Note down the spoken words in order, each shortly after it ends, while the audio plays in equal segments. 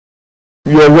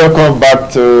You're welcome back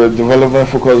to Development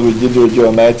Focus with Gideojo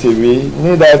on ITV.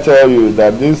 Need I tell you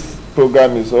that this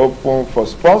program is open for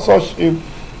sponsorship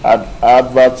and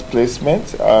advert placement.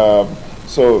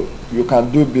 So you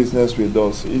can do business with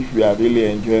us if you are really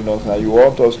enjoying us and you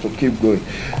want us to keep going.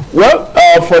 Well,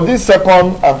 for this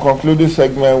second and concluding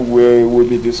segment, we will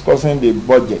be discussing the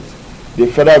budget, the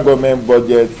federal government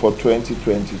budget for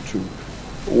 2022.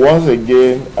 Once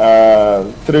again,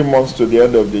 3 months to the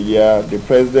end of the year, the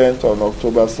president on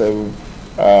October 7,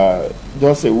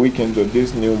 just a week into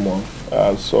this new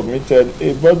month, submitted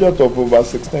a budget of over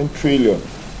 16 trillion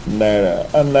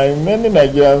naira. And many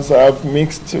Nigerians have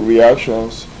mixed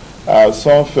reactions.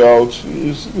 Some felt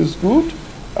it's good.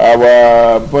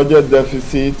 Our budget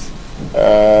deficit,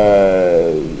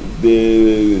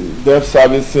 the debt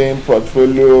servicing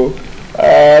portfolio,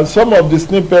 some of the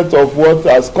snippets of what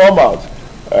has come out.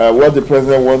 What the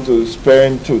president wants to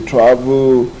spend to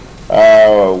travel,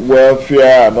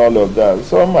 welfare, and all of that.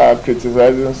 Some are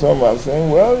criticizing, some are saying,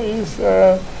 well,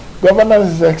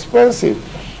 governance is expensive.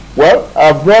 Well,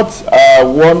 I brought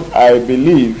one I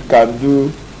believe can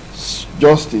do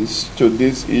justice to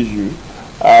this issue,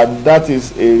 and that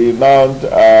is a renowned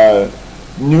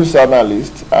news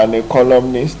analyst and a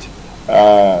columnist,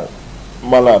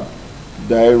 Malam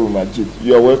Dahiru Majid.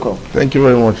 You are welcome. Thank you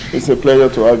very much. It's a pleasure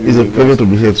to have you. It's a pleasure to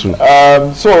be here too.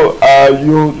 So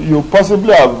you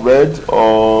possibly have read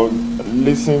or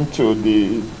listened to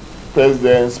the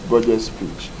president's budget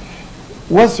speech.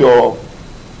 What's your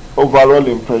overall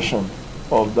impression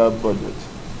of that budget?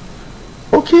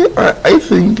 Okay, I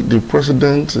think the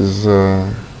president is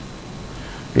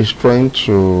trying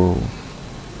to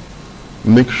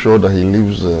make sure that he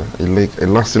leaves a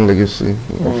lasting legacy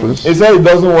in office. He said he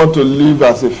doesn't want to live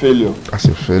as a failure. As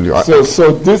a failure.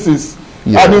 So this is,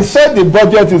 yes. And he said the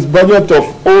budget is budget of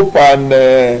hope and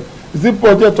is it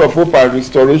budget of hope and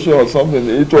restoration or something?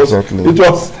 It was exactly. It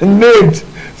was named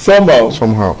somehow.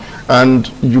 Somehow,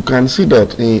 and you can see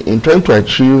that in trying to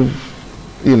achieve,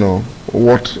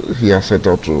 what he has set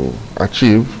out to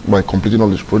achieve by completing all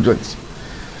his projects,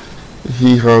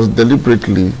 he has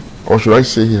deliberately, or should I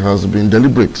say he has been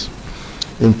deliberate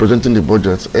in presenting the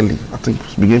budget early. I think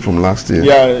beginning from last year.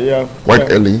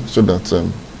 Quite early, so that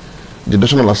the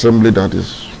National Assembly that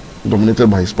is dominated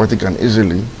by his party can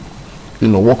easily,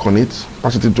 work on it,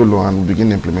 pass it into law and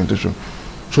begin implementation.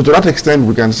 So to that extent,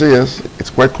 we can say yes, it's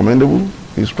quite commendable.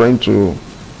 He's trying to,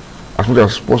 as much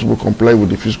as possible, comply with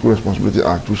the Fiscal Responsibility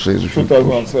Act, which says you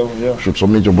should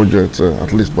submit your budget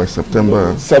at least by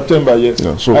September. September, yes.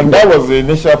 Yeah, so and that was the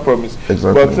initial promise.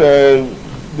 Exactly. But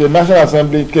the National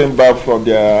Assembly came back from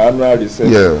their annual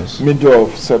recess, middle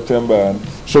of September. And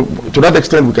so to that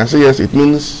extent, we can say yes, it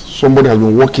means somebody has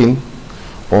been working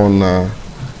on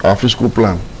our fiscal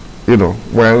plan,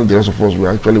 while the rest of us were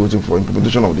actually waiting for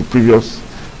implementation of the previous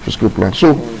fiscal plan.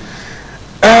 So,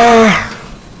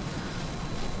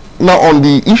 now on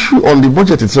the issue, on the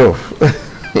budget itself,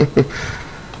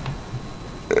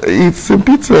 it's a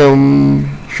bit,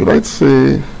 should I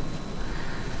say,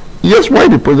 yes, why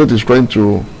the president is trying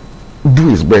to do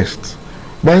his best,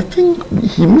 but I think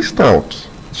he missed out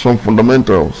some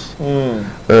fundamentals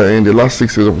in the last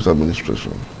 6 years of his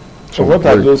administration. So what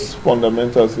are those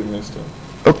fundamentals he missed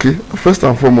out? Okay, first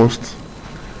and foremost,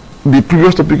 the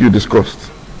previous topic you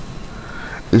discussed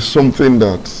is something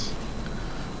that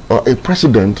a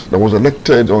president that was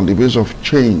elected on the basis of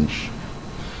change,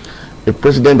 a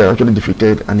president that actually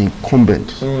defeated an incumbent.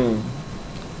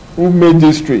 Who made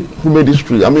history?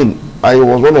 I mean, I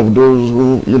was one of those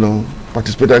who,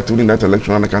 participated actively in that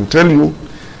election, and I can tell you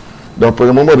that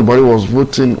President Muhammadu Buhari was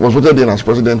voted in as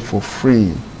president for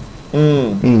free.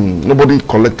 Nobody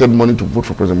collected money to vote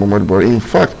for President Muhammadu Buhari. In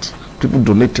fact, people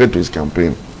donated to his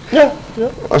campaign.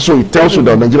 So it tells you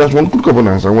that Nigerians want good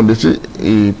governance, and when they see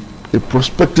a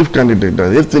prospective candidate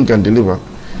that they think can deliver,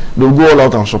 they'll go all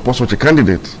out and support such a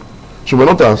candidate. So we're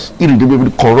not as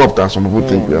irredeemably corrupt as some people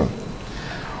think we are.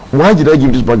 Why did I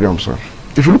give this background, sir?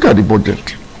 If you look at the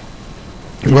budget,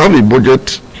 you have a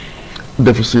budget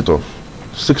deficit of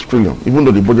 6 trillion, even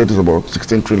though the budget is about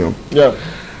 16 trillion. Yeah.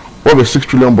 We have a 6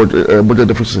 trillion budget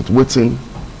deficit waiting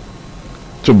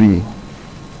to be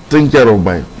taken care of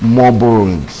by more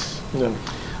borrowings. Yeah.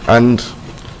 And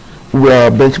we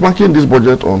are benchmarking this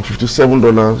budget on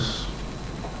 $57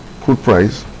 crude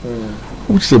price,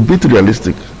 which is a bit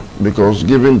realistic because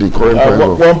given the current price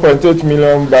of 1.8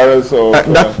 million barrels of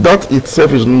that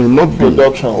itself is may not be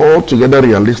altogether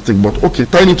realistic, but okay,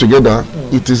 tying it together,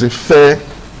 it is a fair.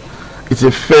 It's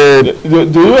a fair.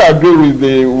 Do you agree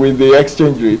with the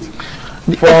exchange rate?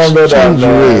 The exchange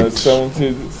rate.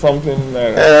 470 something.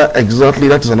 Exactly,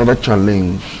 that is another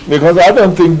challenge. Because I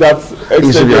don't think that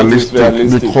It's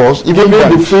realistic. Because even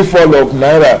the free fall of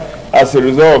naira as a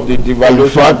result of the devaluation, in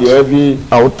fact, the heavy.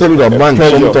 I will tell you that banks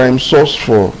pressure. sometimes source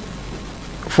for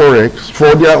forex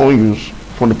for their own use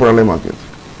from the parallel market.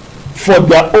 For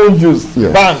their own use,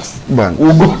 Yes. banks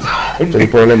will go to the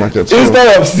parallel market. So,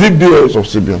 instead of CBN. of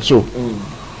CBN. So,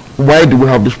 why do we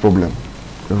have this problem?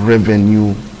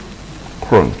 Revenue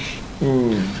crunch.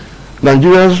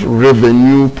 Nigeria's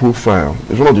revenue profile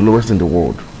is one of the lowest in the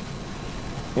world.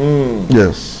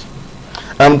 Yes.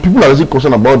 And people are really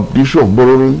concerned about the issue of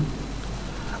borrowing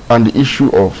and the issue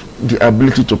of the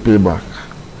ability to pay back.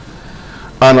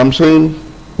 And I'm saying,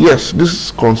 yes,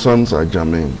 these concerns are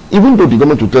germane. Even though the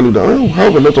government will tell you that we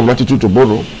have a lot of latitude to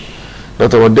borrow,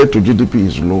 that our debt to GDP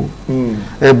is low,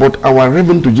 but our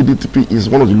revenue to GDP is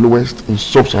one of the lowest in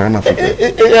sub-Saharan Africa.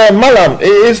 Malam,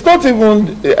 it's not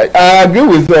even, I agree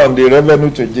with you on the revenue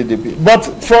to GDP, but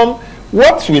from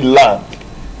what we learned,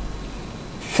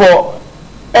 for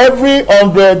every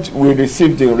 100 we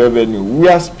received in revenue, we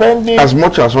are spending as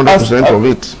much as 100% of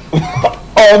it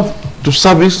on to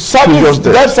service previous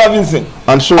debt servicing.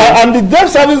 And so, and the debt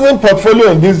servicing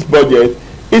portfolio in this budget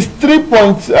is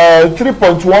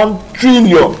 3.1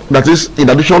 trillion. That is in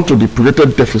addition to the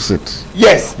projected deficit.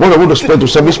 Yes. What I want to spend to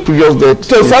service previous debt.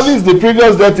 To service the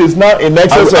previous debt is now in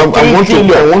excess of 3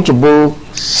 trillion. I want to borrow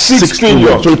 6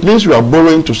 trillion. So it means we are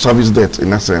borrowing to service debt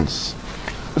in a sense.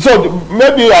 So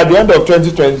maybe at the end of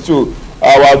 2022,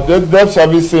 our debt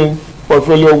servicing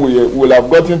portfolio will have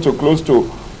gotten to close to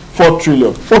 4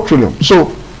 trillion. 4 trillion.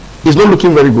 So it's not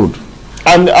looking very good.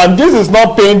 And this is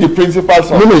not paying the principal.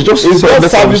 No, it's just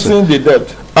servicing the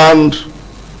debt. And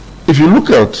if you look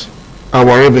at our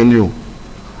revenue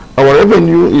to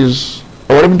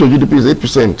GDP is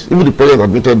 8%. Even the president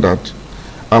admitted that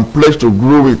and pledged to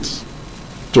grow it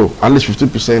to at least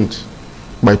 15%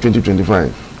 by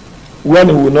 2025. When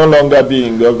he will no longer be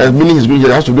in government. Meaning he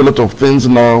has to do a lot of things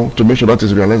now to make sure that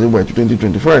is realizable by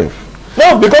 2025.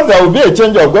 No, because there will be a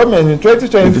change of government in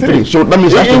 2023. So that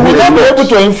means he will not be able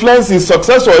to influence his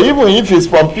successor, even if he's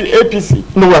from APC.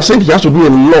 No, we are saying he has to do a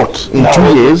lot in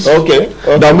 2 years. Okay.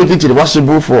 That will make it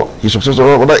irreversible for his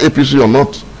successor, whether APC or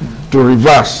not, to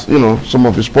reverse, some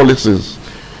of his policies.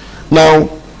 Now,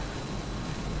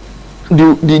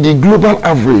 the global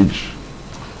average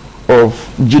of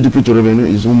GDP to revenue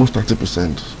is almost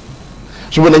 30%.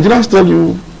 So when Nigerians tell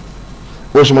you,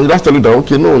 that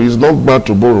okay, no, it's not bad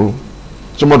to borrow.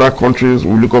 Some other countries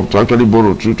will look up to actually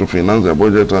borrow to finance their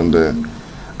budget, and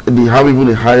they have even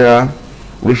a higher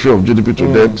ratio of GDP to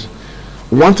debt.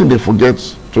 One thing they forget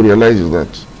to realize is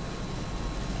that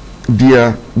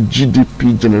their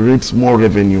GDP generates more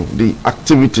revenue. The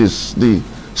activities, the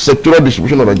sectoral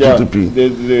distribution of the GDP.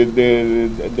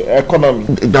 The economy.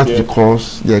 That's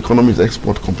because the economy is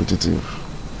export competitive.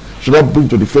 So that brings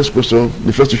to the first question,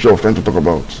 the first issue I was trying to talk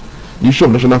about, the issue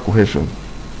of national cohesion,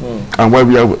 and why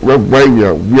we are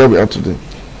where we are today.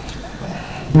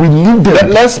 We need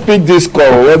them. Let's pick this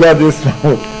call. Whether this.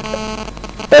 Hello.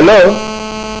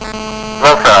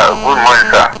 Hello, sir. Good morning,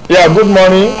 sir. Yeah. Good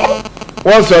morning.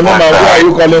 What's your name and where are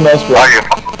you calling us from? How are you?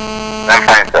 I'm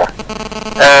fine, sir.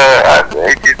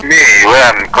 It is me where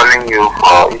I'm calling you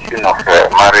for issue of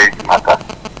marriage matter.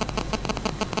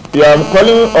 Yeah, I'm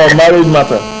calling on marriage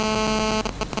matter.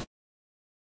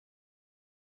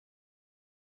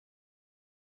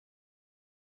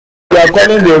 You are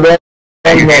calling the wrong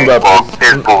number.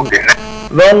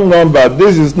 Wrong number.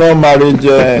 This is not marriage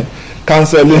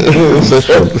counseling.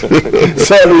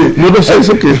 Sorry. No, it's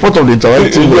okay. It's part of the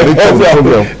interactive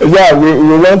program. Yeah,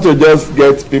 we want to just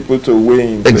get people to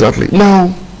weigh in. Exactly. Now,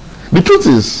 the truth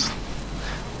is,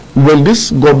 when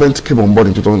this government came on board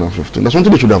in 2015, that's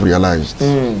something they should have realized.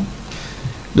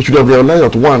 They should have realized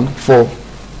that, one, for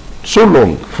so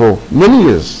long, for many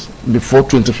years before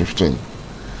 2015,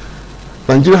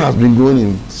 Nigeria has been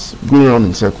going around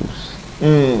in circles.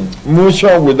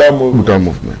 Motion without movement. Without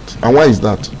movement. And why is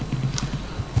that?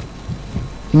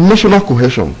 National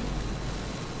cohesion,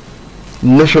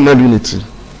 national unity,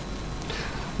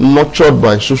 nurtured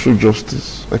by social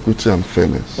justice, equity, and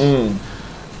fairness,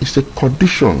 is a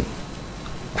condition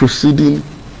preceding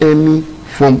any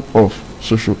form of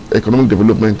social economic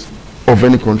development of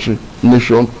any country,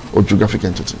 nation, or geographic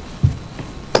entity.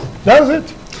 That's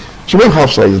it. So what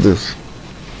Hafsa is this?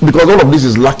 Because all of this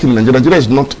is lacking in Nigeria. Nigeria is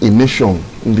not a nation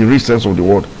in the real sense of the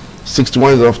word.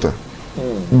 61 years after,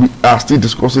 we are still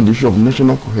discussing the issue of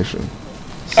national cohesion.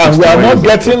 And we are not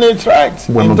getting it right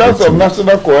in terms of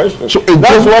national cohesion. So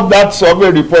that's what that survey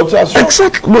report has shown.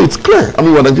 Exactly. No, it's clear. I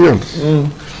mean, we're Nigerians.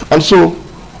 And so,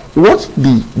 what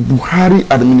the Buhari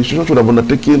administration should have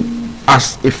undertaken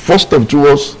as a first step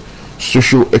towards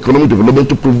socio-economic development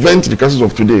to prevent the crisis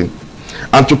of today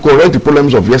and to correct the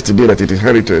problems of yesterday that it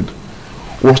inherited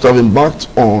was to have embarked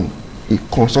on a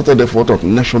concerted effort of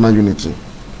national unity.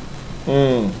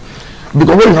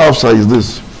 Because what you have, sir, is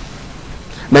this.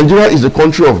 Nigeria is a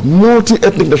country of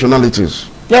multi-ethnic nationalities.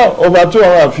 Yeah, over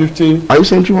 250. Are you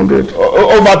saying 200?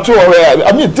 Over 200.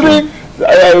 I mean,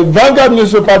 Vanguard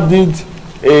newspaper did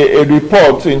a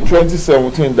report in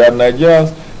 2017 that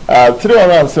Nigerians are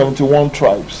 371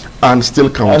 tribes. And still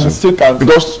counting. And still counting.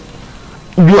 Because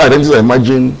new identities are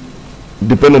emerging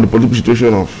depending on the political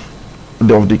situation of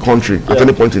the country at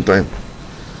any point in time.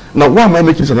 Now, why am I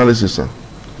making this analysis, sir?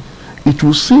 It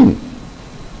will seem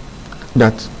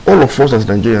that all of us as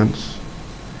Nigerians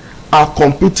are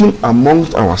competing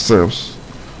amongst ourselves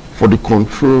for the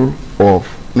control of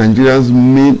Nigeria's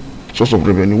main source of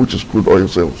revenue, which is crude oil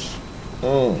sales.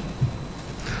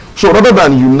 So rather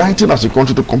than uniting as a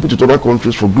country to compete with other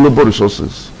countries for global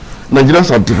resources,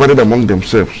 Nigerians are divided among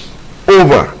themselves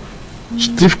over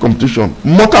stiff competition,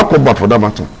 mortal combat for that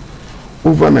matter,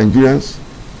 over Nigeria's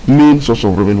main source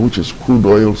of revenue, which is crude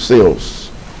oil sales.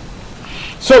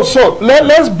 So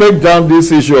let's break down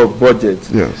this issue of budget.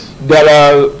 Yes.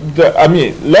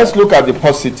 Let's look at the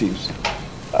positives.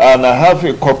 And I have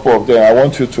a couple of them I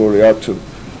want you to react to.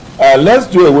 Let's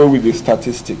do away with the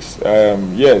statistics.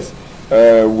 Yes,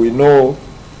 we know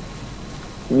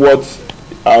what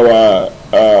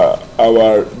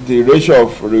the ratio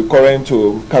of recurrent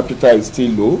to capital is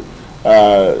still low.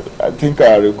 I think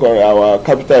our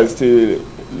capital is still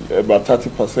about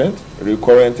 30%,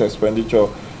 recurrent expenditure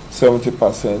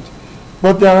 70%.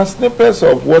 But there are snippets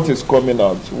of what is coming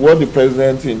out, what the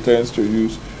president intends to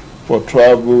use for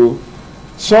travel.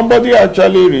 Somebody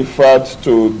actually referred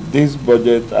to this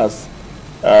budget as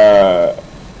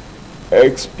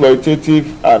exploitative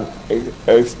and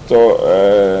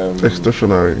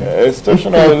extortionary.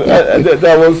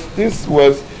 This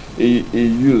was he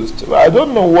used. I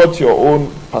don't know what your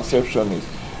own perception is.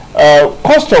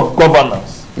 Cost of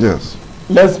governance. Yes.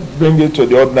 Let's bring it to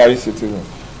the ordinary citizen.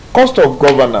 Cost of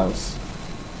governance,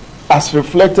 as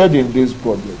reflected in this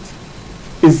budget,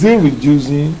 is it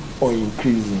reducing or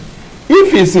increasing?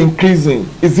 If it's increasing,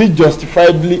 is it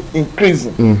justifiably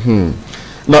increasing?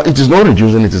 Now, it is not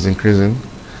reducing, it is increasing.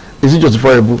 Is it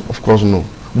justifiable? Of course, no.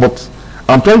 But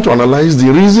I'm trying to analyze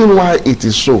the reason why it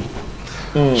is so.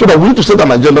 So that we need to set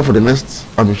an agenda for the next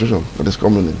administration that is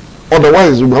coming in.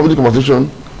 Otherwise, we'll be having the conversation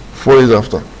 4 years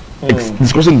after,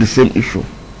 discussing the same issue.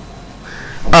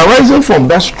 Arising from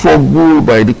that struggle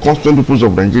by the constituent peoples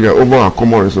of Nigeria over our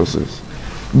common resources,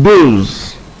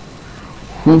 those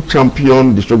who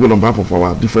champion the struggle on behalf of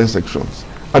our different sections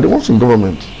are the ones in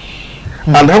government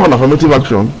and have an affirmative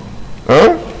action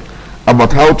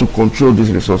about how to control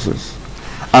these resources.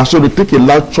 And so they take a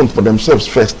large chunk for themselves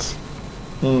first.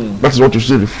 That is what you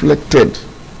see reflected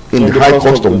in the high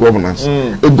cost of governance.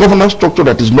 A governance structure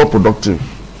that is not productive.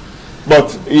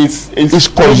 But it's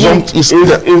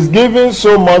giving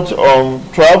so much on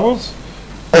travels,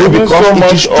 giving so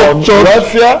much on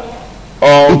welfare.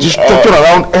 It is structured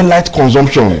around elite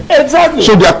consumption. Exactly.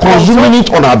 So they are consuming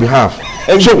it on our behalf.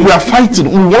 So we are fighting.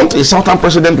 We want a southern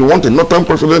president, we want a northern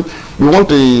president, we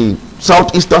want a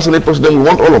southeastern senate president, we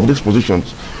want all of these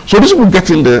positions. So these people get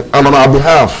in there and on our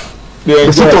behalf,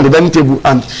 they sit on the dining table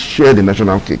and share the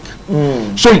national cake.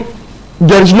 So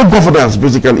there is no governance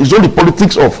basically. It's all the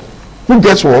politics of who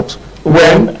gets what,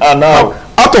 when, and how.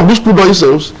 Out of these crude oil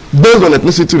sales, based on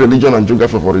ethnicity, religion, and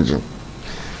geography of origin.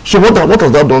 So what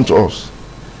has that done to us?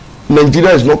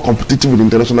 Nigeria is not competitive with the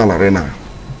international arena.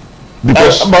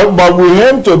 Because but we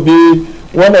aim to be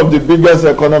one of the biggest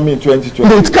economy in 2020.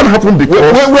 No, it can't happen because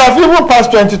we have even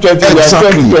passed 2020.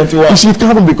 Exactly. 2021. You see, it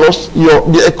can't happen because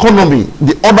the economy,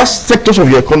 the other sectors of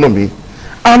your economy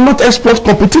are not export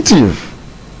competitive.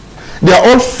 They are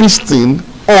all feasting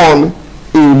on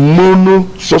a mono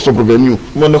source of revenue.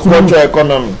 Monoculture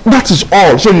economy. That is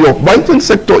all. So your banking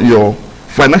sector, your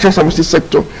financial services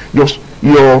sector,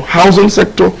 your housing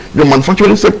sector, your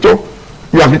manufacturing sector,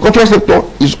 your agricultural sector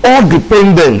is all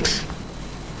dependent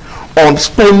on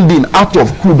spending out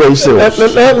of crude oil sales.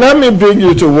 Let me bring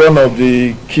you to one of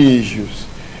the key issues.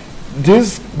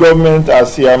 This government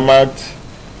has earmarked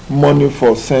money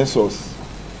for census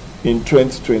in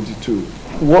 2022.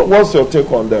 What's your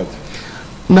take on that?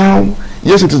 Now,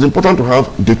 yes, it is important to have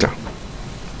data.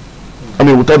 I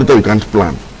mean, without data, you can't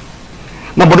plan.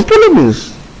 Now, but the problem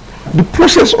is, the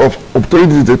process of obtaining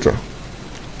this data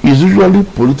is usually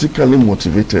politically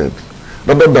motivated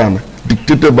rather than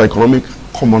dictated by economic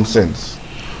common sense.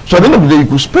 So at the end of the day, you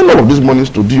could spend all of these monies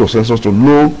to do your census to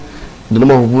know the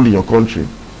number of people in your country.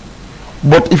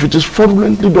 But if it is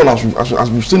fraudulently done, as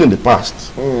we've seen in the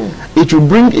past, it will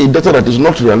bring a data that is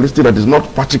not realistic, that is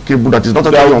not practicable, that is not...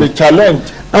 That will be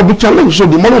challenged. That will be challenged. So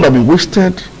the money would have been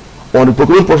wasted on the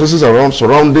procurement processes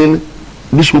surrounding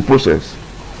this whole process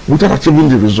without achieving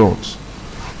the results.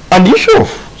 And the issue of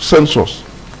census,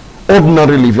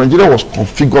 ordinarily, if Nigeria was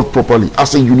configured properly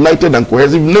as a united and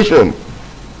cohesive nation,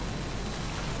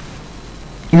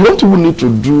 you don't even need to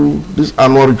do this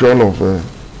annual ritual of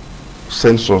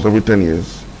census every 10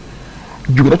 years.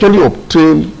 You can actually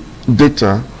obtain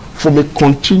data from a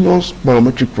continuous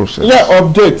biometric process. Yeah,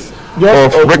 update.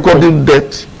 Of recording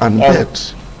death and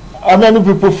death. How many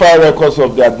people file records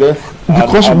of their death?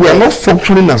 Because we are not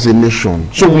functioning as a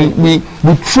nation. So we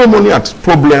throw money at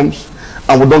problems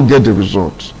and we don't get the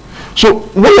results. So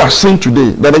what we are saying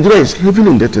today, that Nigeria is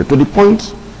heavily indebted to the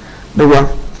point that we are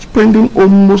spending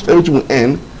almost everything we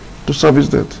earn to service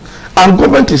debt. And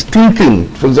government is thinking,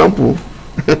 for example,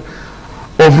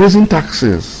 of raising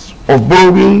taxes, of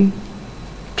borrowing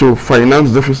to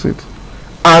finance deficit,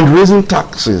 and raising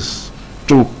taxes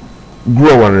to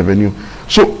grow our revenue.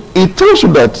 So it tells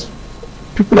you that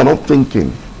people are not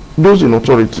thinking, those in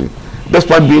authority,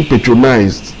 despite being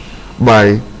patronized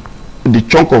by the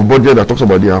chunk of budget that talks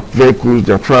about their vehicles,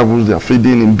 their travels, their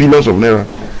feeding in billions of naira.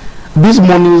 These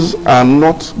monies are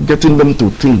not getting them to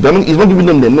think. It's not giving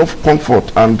them enough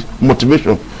comfort and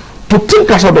motivation to think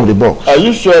outside of the box. Are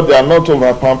you sure they are not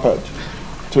over-pampered?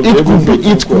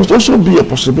 It could also be a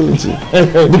possibility.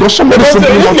 Because somebody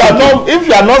if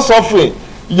you are not suffering,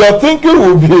 your thinking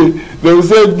will be, they will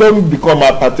say, don't become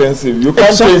hypertensive. You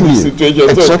can't change the situation.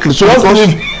 Exactly. So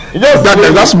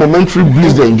that's momentary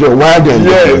bliss they enjoy while they're in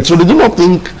government. So they do not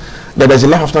think that there's a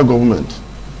life after government.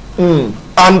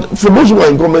 And for those who are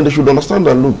in government, they should understand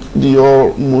that, look,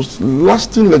 your most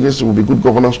lasting legacy will be good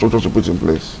governance structures to put in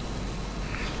place.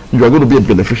 You are going to be a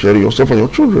beneficiary yourself and your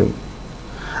children.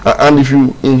 And if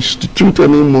you institute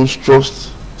any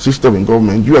monstrous system in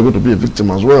government, you are going to be a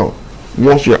victim as well.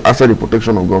 Once you are outside the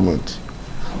protection of government,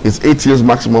 it's 8 years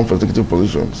maximum for executive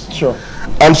positions. Sure.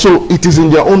 And so it is in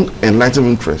their own enlightened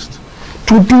interest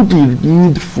to do the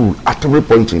needful at every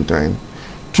point in time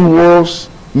towards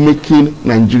making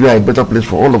Nigeria a better place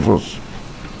for all of us.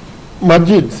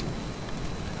 Majid,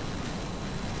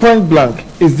 point blank,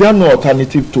 is there no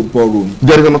alternative to borrowing?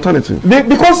 There is an alternative.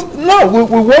 Because now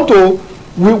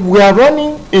we are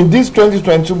running in this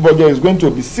 2022 budget is going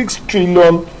to be 6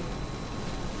 trillion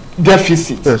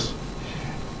deficit. Yes.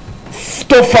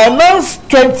 To finance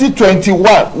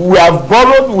 2021, we have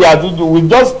borrowed, we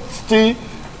just still,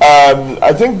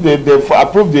 I think they've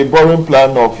approved the borrowing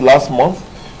plan of last month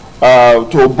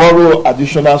to borrow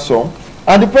additional sum.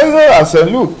 And the president has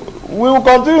said, look, we will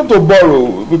continue to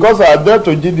borrow because our debt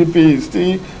to GDP is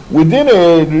still within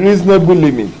a reasonable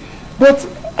limit. But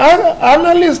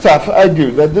analysts have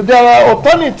argued that there are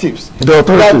alternatives. The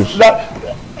alternatives.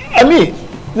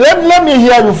 Let me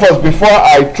hear you first before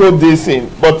I throw this in.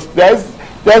 But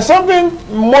there's something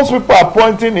most people are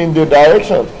pointing in the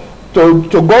direction to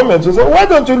government to say, why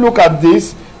don't you look at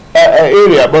this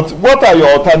area? But what are your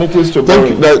alternatives to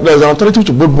borrowing? There's an alternative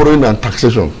to both borrowing and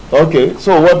taxation. Okay,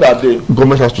 so what are they?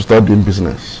 Government has to start doing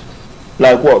business.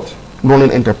 Like what?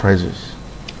 Running enterprises.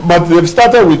 But they've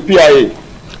started with PIA.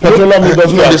 Petroleum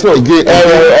Industry.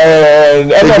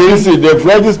 NNPC, they've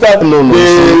registered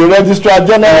the Registrar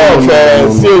General of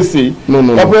CAC.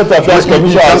 Corporate Affairs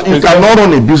Commission. You cannot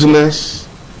run a business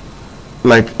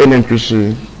like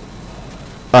NNPC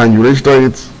and you register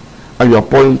it and you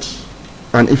appoint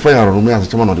an Ifeanyi Arome as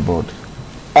the chairman of the board.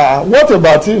 What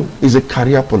about him? He's a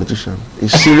career politician, a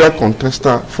serial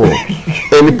contester for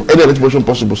any position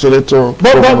possible, senator.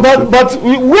 But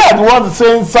we are the ones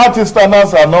saying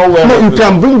Southeasterners are not well. No, you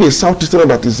can bring a Southeasterner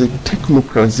that is a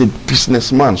technocrat, is a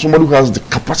businessman, somebody who has the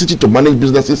capacity to manage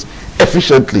businesses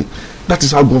efficiently. That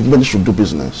is how government should do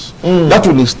business. That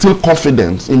will instill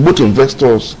confidence in both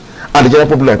investors and the general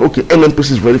public. Like, okay,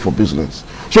 NNPC is ready for business.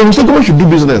 So we say government should do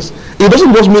business. It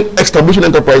doesn't just mean establishing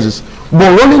enterprises,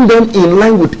 but running them in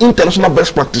line with international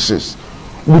best practices,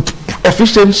 with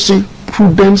efficiency,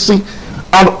 prudency,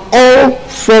 and all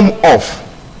form of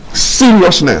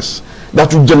seriousness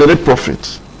that will generate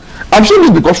profit. I'm saying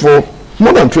this because for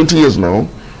more than 20 years now,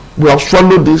 we have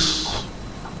swallowed this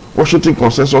Washington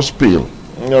consensus pill.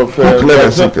 No,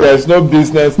 there's no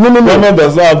business. No. Government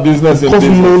does not have business in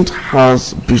business. Government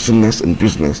has business in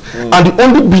business. And the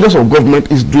only business of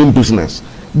government is doing business.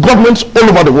 Governments all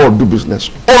over the world do business.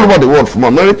 All over the world, from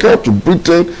America to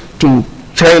Britain to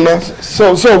China.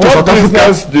 So what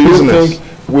business do you think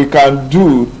we can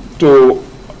do to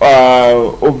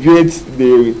obviate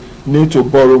the need to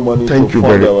borrow money? Thank you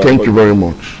very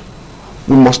much.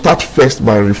 we must start first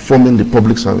by reforming the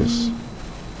public service.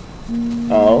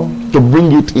 How? To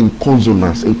bring it in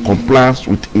consonance, in compliance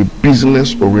with a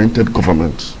business-oriented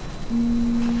government.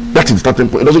 That is the starting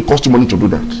point. It doesn't cost you money to do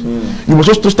that. You must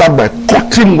also start by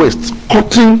cutting waste,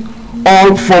 cutting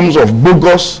all forms of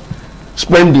bogus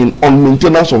spending on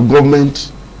maintenance of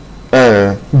government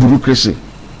bureaucracy.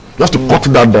 Just to cut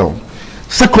that down.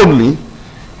 Secondly,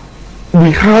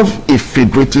 we have a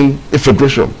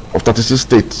federation of 36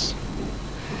 states.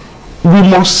 We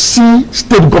must see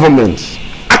state governments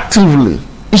actively.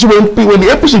 It's when the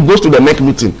APC goes to the next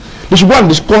meeting, they should go and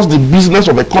discuss the business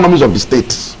of economies of the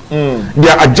states,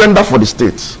 their agenda for the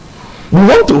states. We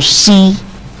want to see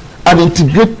an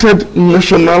integrated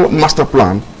national master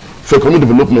plan for economic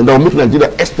development that will make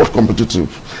Nigeria export competitive.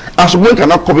 As one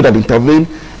cannot cover that intervene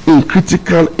in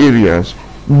critical areas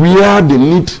where they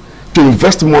need to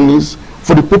invest monies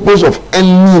for the purpose of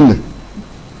earning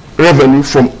revenue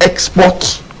from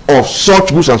export of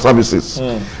such goods and services.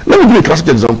 Let me give you a classic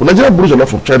example. Nigeria borrows a lot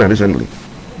from China recently.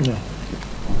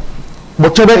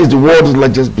 But China is the world's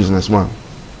largest businessman.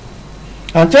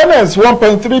 And China is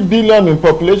 1.3 billion in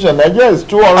population. Nigeria is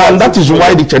 200. And that is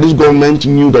why the Chinese government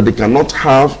knew that they cannot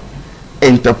have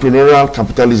entrepreneurial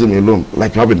capitalism alone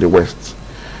like you have in the West.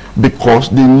 Because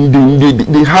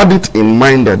they had it in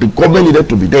mind that the government needed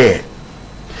to be there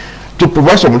to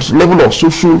provide some level of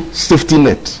social safety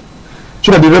net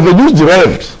so that the revenues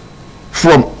derived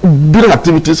from business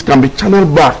activities can be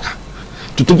channeled back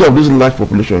to take care of this large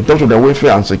population in terms of their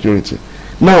welfare and security.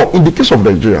 Now, in the case of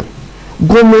Nigeria,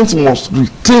 governments must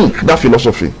rethink that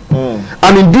philosophy.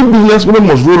 And in doing business,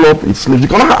 government must roll up its sleeves. You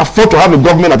cannot afford to have a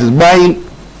government that is buying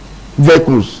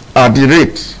vehicles at the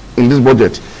rate in this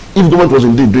budget if government was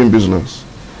indeed doing business.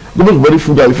 Government is very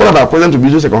frugal. We follow that president to be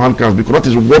using second-hand cars because that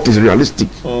is what is realistic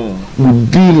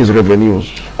within his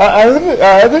revenues.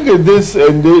 I think in this,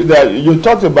 that you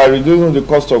talked about reducing the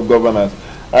cost of governance.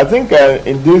 I think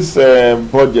in this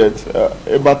budget,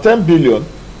 about 10 billion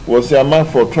was the amount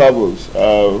for travels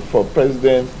for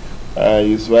president,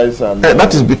 his vice, and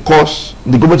that is because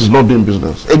the government is not doing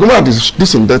business. A government that is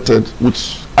this-indebted with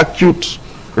acute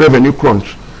revenue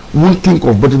crunch won't think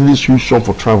of budgeting this huge sum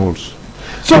for travels.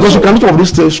 Because you can do all of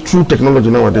these things through technology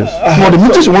nowadays. For the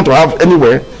meetings you want to have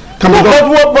anywhere can be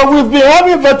done. But we've been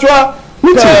having virtual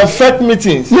FEC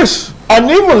meetings. Yes. And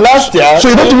even last year, so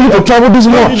you don't need to travel this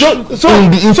much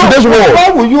in today's world.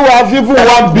 Why would you have even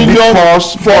 1 billion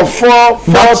for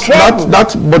travel?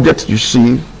 That budget you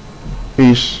see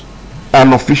is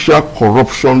an official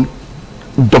corruption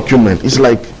document. It's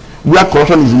like where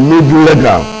corruption is made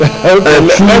legal.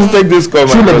 Let's take this comment.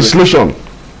 Through legislation.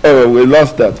 Oh, we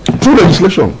lost that. Through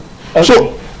legislation.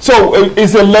 Okay. So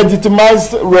it's a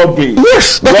legitimized robbery.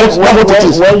 Yes, that's what it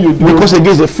is. You do, because again,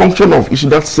 it's a function of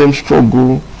that same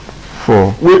struggle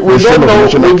for. We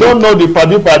don't know the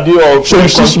paddy of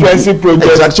constituency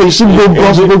projects. Exactly. So you see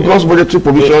bogus budgetary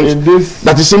provisions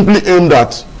that is simply aimed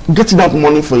at getting that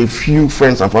money for a few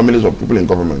friends and families of people in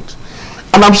government.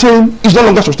 And I'm saying it's no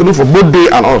longer sustainable for both they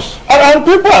and us. And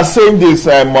people are saying this,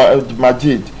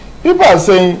 Majid. People are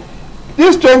saying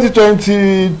this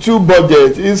 2022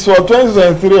 budget is for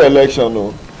 2023 election.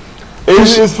 No?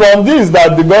 It is from this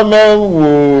that the government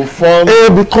will fund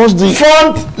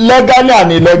legally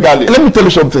and illegally. Let me tell you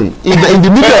something. In the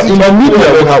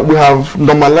media, we have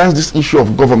normalized this issue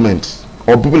of government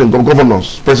or people in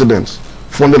governors, presidents,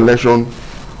 funding election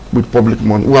with public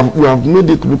money. We have made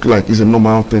it look like it's a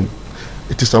normal thing.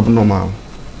 It is abnormal.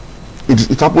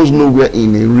 It happens nowhere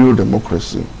in a real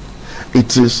democracy.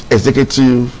 It is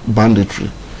executive banditry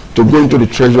to go into the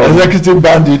treasury and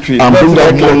bring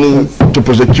that money to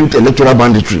prosecute electoral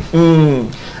banditry.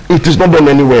 It is not done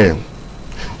anywhere.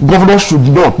 Governors should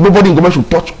not, nobody in government should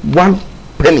touch 1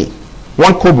 penny,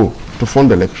 1 kobo to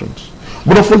fund elections.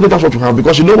 But unfortunately, that's what we have,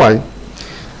 because you know why?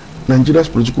 Nigeria's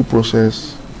political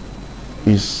process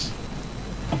is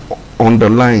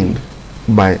underlined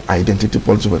by identity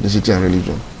politics of ethnicity and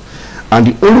religion. And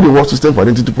the only worst system for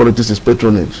identity politics is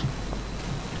patronage.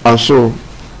 And so,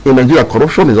 in Nigeria,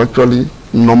 corruption is actually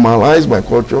normalized by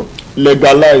culture.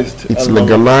 Legalized. It's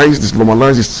legalized, it's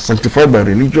normalized, it's sanctified by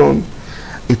religion.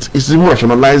 It's even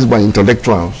rationalized by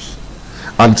intellectuals.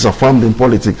 And it's affirmed in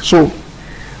politics. So,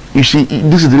 you see,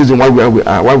 this is the reason why we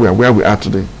are where we are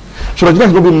today. So Nigeria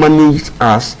has not been managed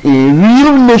as a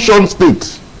real nation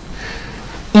state.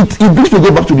 It brings to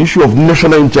go back to the issue of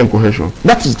national unity and cohesion.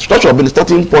 That should have been the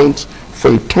starting point for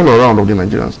a turnaround of the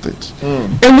Nigerian state.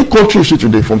 Any country you see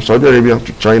today, from Saudi Arabia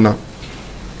to China,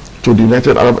 to the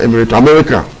United Arab Emirates,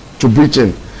 America, to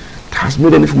Britain, has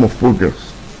made any form of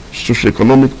progress,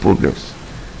 socio-economic progress.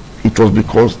 It was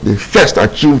because they first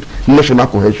achieved national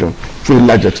cohesion to a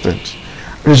large extent.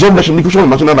 resolve the question of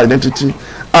national identity,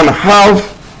 and have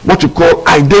what you call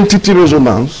identity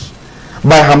resonance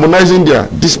by harmonizing their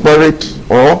disparate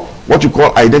or what you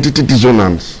call identity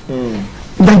dissonance.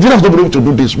 Nigeria has not been able to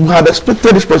do this. We had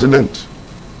expected this president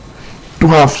to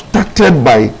have started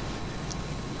by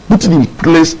putting in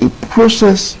place a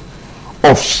process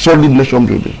of solid nation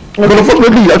building. Okay. But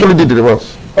unfortunately, he actually did the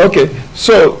reverse. Okay,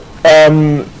 so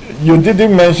you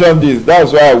didn't mention this.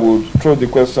 That's why I would throw the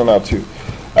question at you.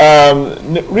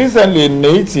 Recently,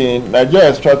 NEITI, Nigeria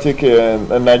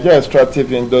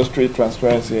Extractive Industry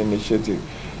Transparency Initiative,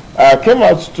 came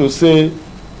out to say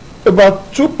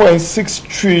about 2.6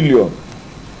 trillion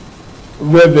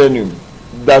revenue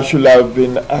that should have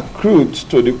been accrued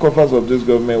to the coffers of this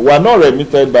government were not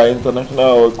remitted by international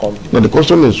oil companies. Now the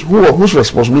question is, whose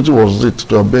responsibility was it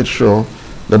to have made sure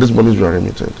that these monies were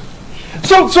remitted?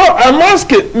 So I'm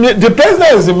asking, the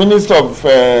president is the Minister of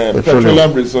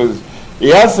Petroleum Resources. He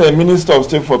has a Minister of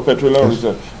State for Petroleum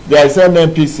Resources. There is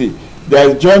NNPC. There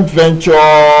is joint venture,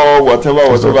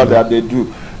 whatever that they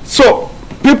do. So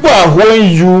people are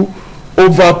owing you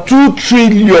over 2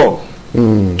 trillion,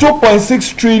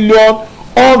 2.6 trillion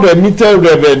unremitted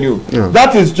revenue. Yeah.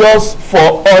 That is just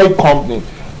for oil company.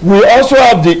 We also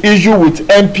have the issue with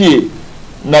NPA,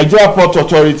 Nigeria Port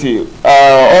Authority,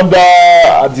 under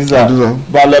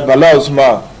Bala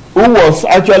Usman, who was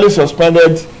actually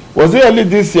suspended, was it early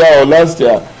this year or last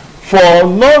year, for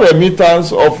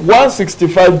non-remittance of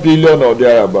 165 billion or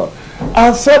thereabout,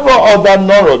 and several other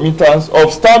non-remittance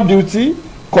of stamp duty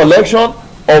collection,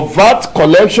 of VAT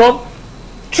collection,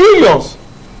 trillions.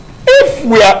 If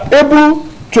we are able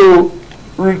to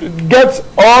get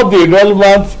all the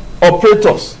relevant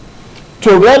operators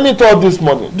to remit all this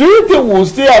money, do you think we'll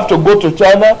still have to go to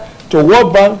China, to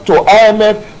World Bank, to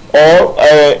IMF, or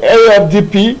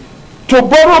AFDP to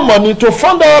borrow money to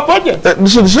fund our budget?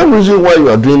 So the same reason why we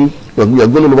are going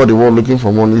all over the world looking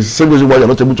for money is the same reason why you are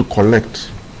not able to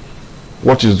collect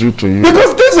what is due to you.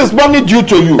 Because this is money due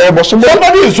to you. But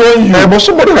somebody is owing you. But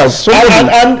somebody has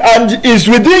and it's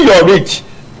within your reach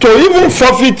to even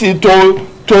forfeit it,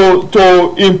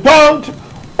 to impound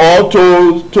or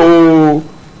to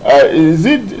is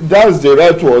it, that's the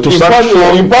right word, to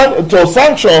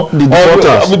sanction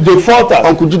the defaulters.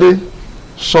 Uncle Jide,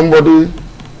 somebody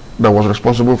that was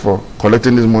responsible for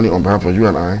collecting this money on behalf of you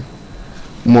and I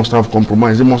must have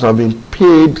compromised. It must have been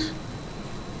paid.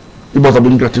 It must have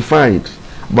been gratified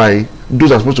by those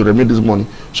that are supposed to remit this money.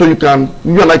 So you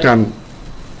and I can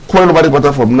quarrel over the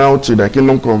matter from now till the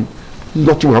kingdom come.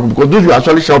 Nothing will happen, because those you are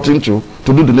actually shouting to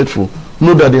do the needful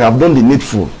know that they have done the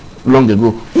needful long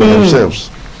ago for themselves.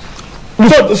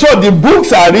 So the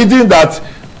books are reading that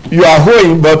you are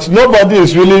owing, but nobody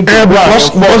is willing to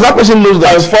because that person knows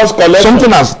that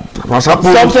something has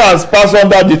happened. Something has passed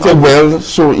under the table. Well,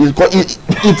 so it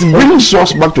brings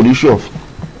us back to the issue of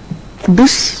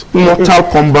this mortal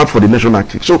combat for the nation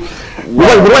active. So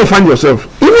where you find yourself,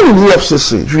 even in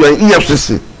EFCC, if you are in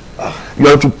EFCC, you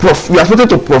are expected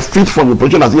to profit from your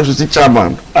position as EFCC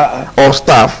chairman or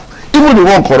staff, even in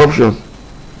one corruption.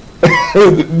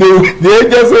 the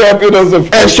agency helping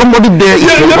us. Somebody there is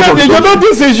you know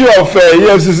this issue of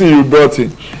EFCC you brought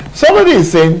in. Somebody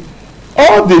is saying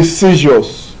all the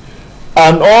seizures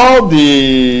and all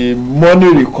the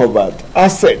money recovered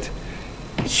asset,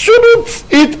 shouldn't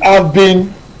it have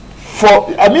been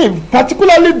for,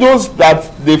 particularly those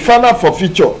that the final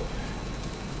forfeiture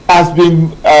has been,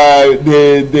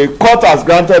 the court has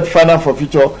granted final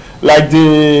forfeiture, like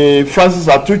the Francis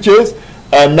Atuche's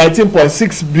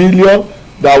 19.6 billion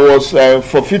that was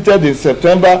forfeited in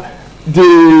September,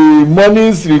 the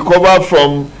monies recovered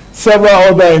from several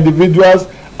other individuals,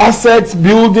 assets,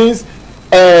 buildings,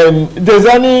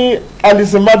 Dezani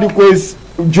Alison Madikwe's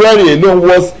jewelry alone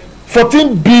was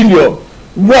 14 billion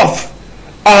worth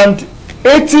and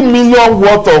 80 million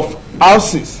worth of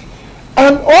houses.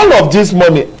 And all of this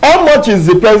money, how much is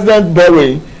the president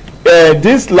borrowing?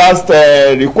 This last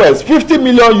request, 50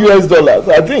 million US dollars,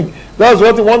 I think that's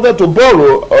what he wanted to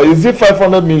borrow, or is it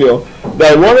 500 million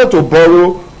that he wanted to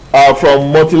borrow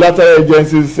from multilateral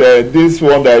agencies, this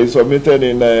one that he submitted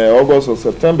in August or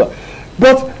September.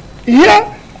 But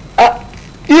here,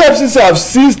 EFCC have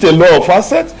seized a lot of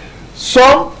assets.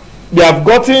 Some, they have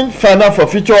gotten final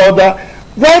forfeiture order.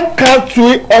 Why can't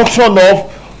we auction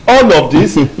off all of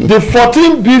this, the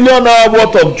 14 billion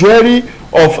worth of jewelry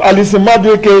of Alison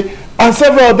Madueke and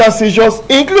several other seizures,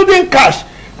 including cash?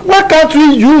 Why can't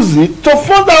we use it to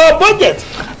fund our budget?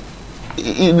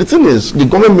 The thing is, the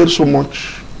government made so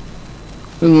much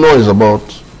noise about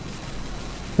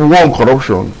one,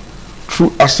 corruption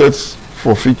through assets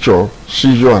forfeiture,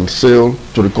 seizure and sale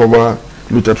to recover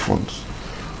looted funds.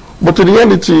 But in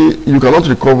reality, you cannot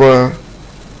recover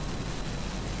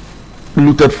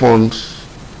looted funds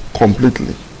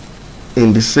completely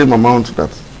in the same amount that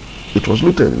it was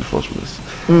looted in the first place.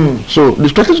 So the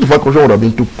strategy to fight corruption would have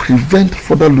been to prevent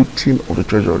further looting of the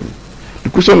treasury. The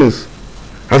question is,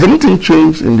 has anything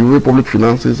changed in the way public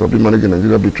finances have been managed in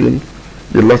Nigeria between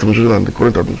the last administration and the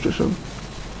current administration?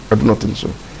 I do not think so.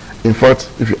 In fact,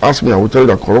 if you ask me, I will tell you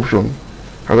that corruption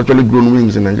has actually grown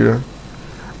wings in Nigeria,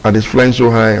 and it's flying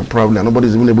so high and proudly, and nobody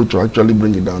is even able to actually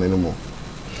bring it down anymore.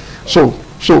 So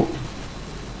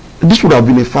this would have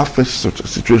been a far-fetched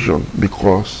situation,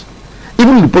 because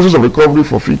even in the process of recovery,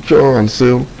 forfeiture and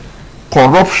sale,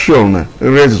 corruption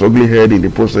raised its ugly head in the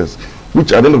process,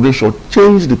 which at the end of the day should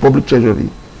change the public treasury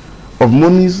of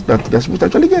monies that they're supposed to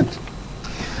actually get.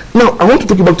 Now, I want to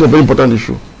take you back to a very important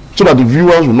issue, so that the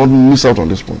viewers will not miss out on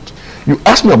this point. You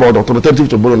asked me about authoritative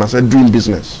to borrow, and I said doing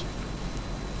business.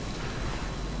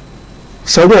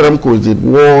 Saudi Aramco is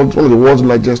one of the world's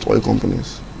largest oil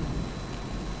companies.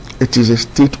 It is a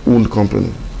state-owned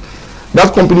company.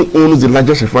 That company owns the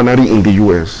largest refinery in the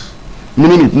US,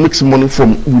 meaning it makes money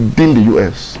from within the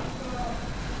US.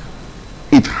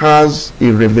 It has a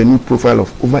revenue profile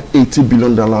of over $80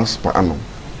 billion per annum.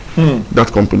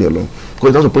 That company alone. Because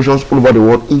it has operations all over the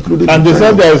world, including and they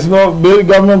said there is no, the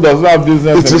government does not have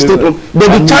business. It's a state-owned.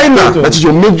 But the China, that is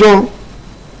your major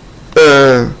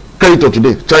creditor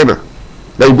today, China,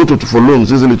 that you go to for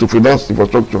loans easily to finance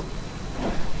infrastructure.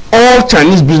 All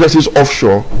Chinese businesses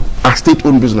offshore are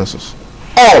state-owned businesses.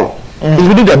 All,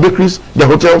 including their bakeries, their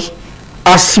hotels,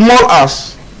 as small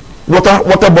as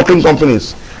water bottling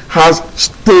companies, has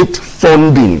state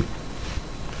funding.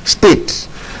 State.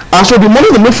 And so the money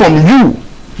they make from you,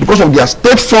 because of their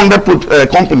state-funded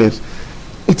companies,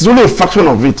 it's only a fraction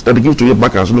of it that they give to you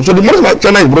back as loan. So the money that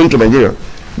China is borrowing to Nigeria,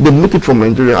 they make it from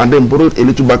Nigeria and then borrow it a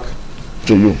little back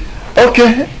to you.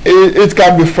 Okay, it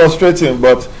can be frustrating,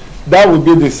 but that would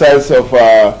be the size of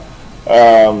our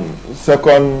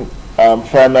second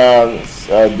final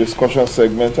discussion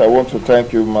segment. I want to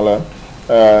thank you, Malam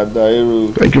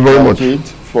Dahiru. Thank you very much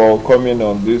for coming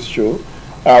on this show.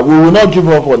 We will not give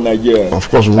up on Nigeria. Of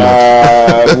course we will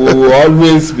not. We will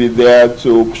always be there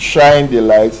to shine the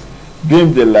light,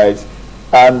 beam the light,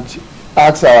 and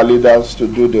ask our leaders to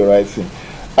do the right thing.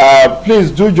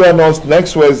 Please do join us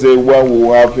next Wednesday when we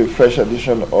will have a fresh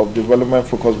edition of Development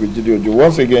Focus with Jide Ojo.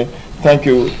 Once again, thank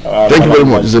you. Thank you very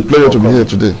much. It's a pleasure to be here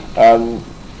today. And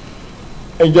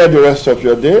enjoy the rest of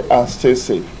your day and stay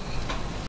safe.